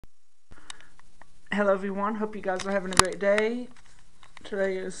Hello everyone, hope you guys are having a great day.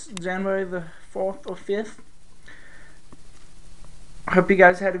 Today is January the 4th or 5th. I hope you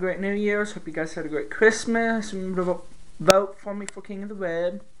guys had a great New Year's, hope you guys had a great Christmas. Remember to vote for me for King of the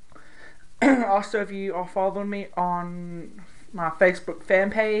Web. Also, if you are following me on my Facebook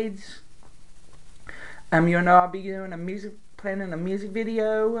fan page, you'll know I'll be doing planning a music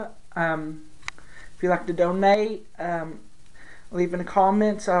video. If you'd like to donate, leave in the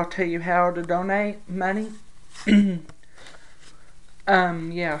comments. I'll tell you how to donate money. Yeah,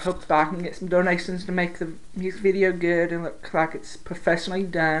 I hope I can get some donations to make the music video good and look like it's professionally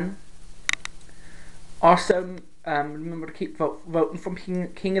done. Also, remember to keep voting for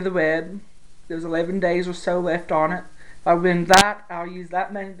King of the Web. There's 11 days or so left on it. If I win that, I'll use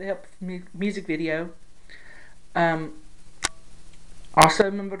that money to help the music video. Also,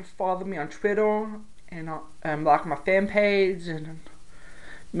 remember to follow me on Twitter and like my fan page, and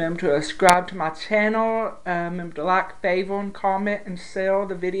remember to subscribe to my channel. Remember to like, favor, and comment and share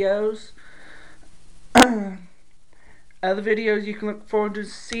the videos. Other videos you can look forward to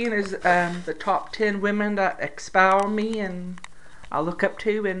seeing is the top 10 women that inspire me and I look up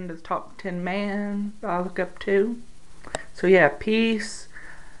to, and the top 10 men that I look up to. So yeah, peace.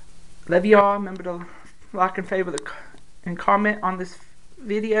 Love y'all. Remember to like and favor and comment on this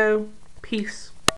video. Peace.